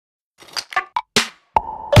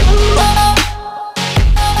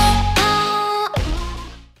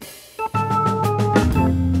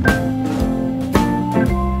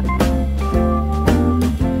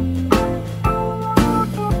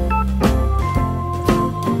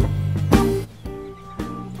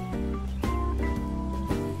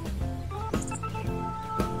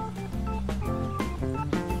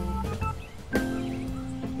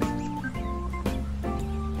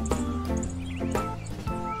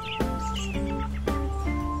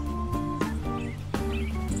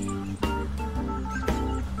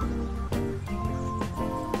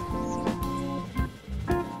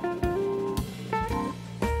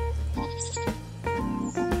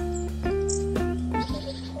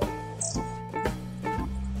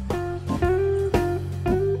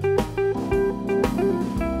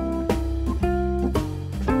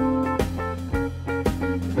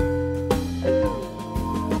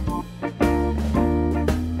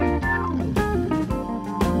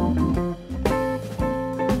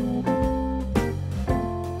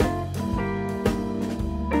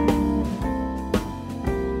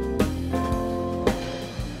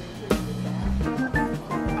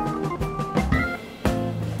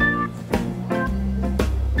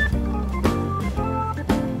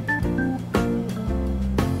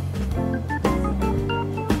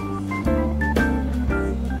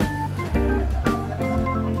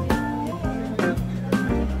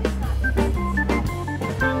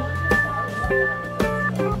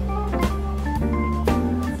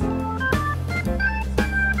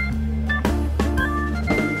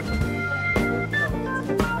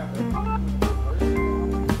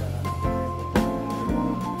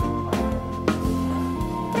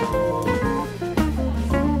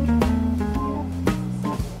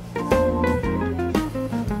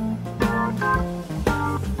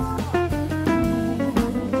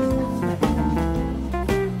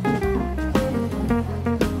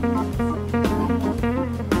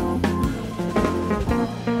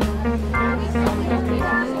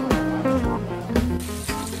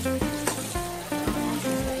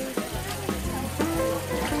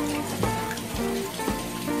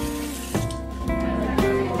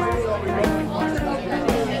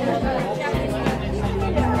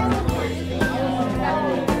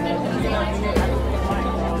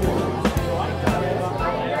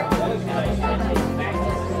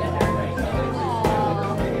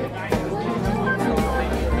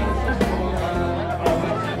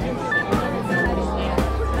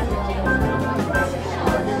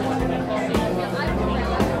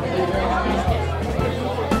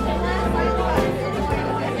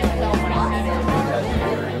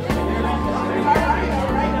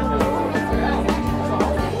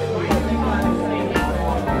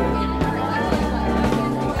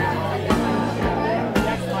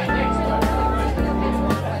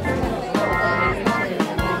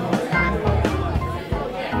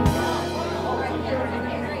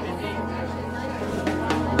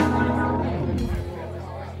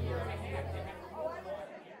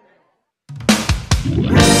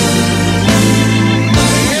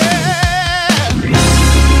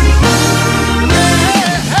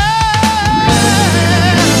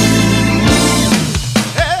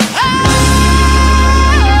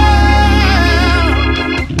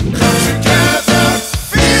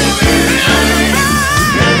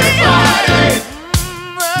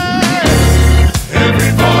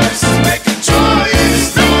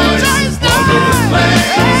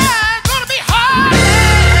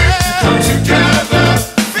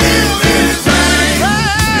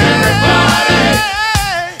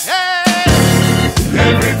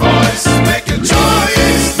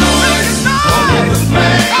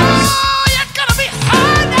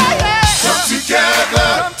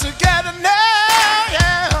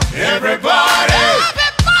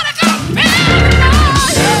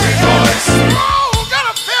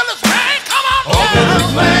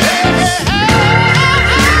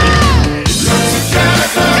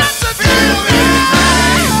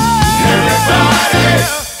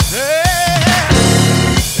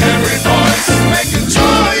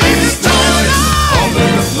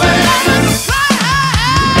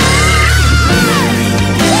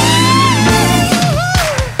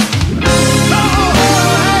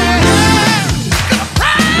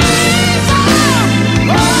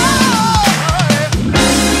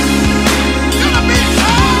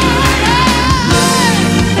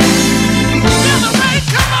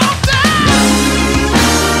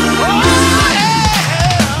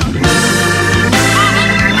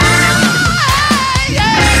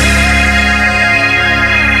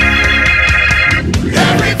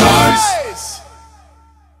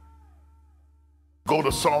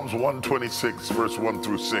Psalms 126, verse 1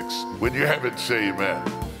 through 6. When you have it, say amen.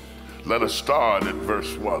 Let us start at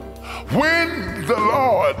verse 1. When the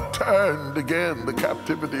Lord turned again the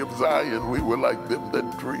captivity of Zion, we were like them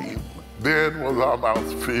that dream. Then was our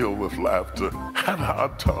mouth filled with laughter, and our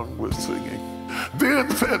tongue was singing.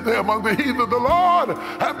 Then said they among the heathen, the Lord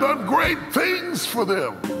hath done great things for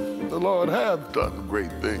them. The Lord hath done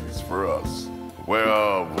great things for us.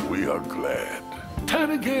 Whereof we are glad.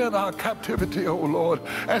 Turn again our captivity, O Lord,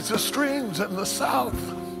 as the streams in the south.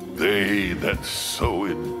 They that sow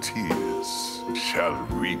in tears shall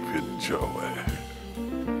reap in joy.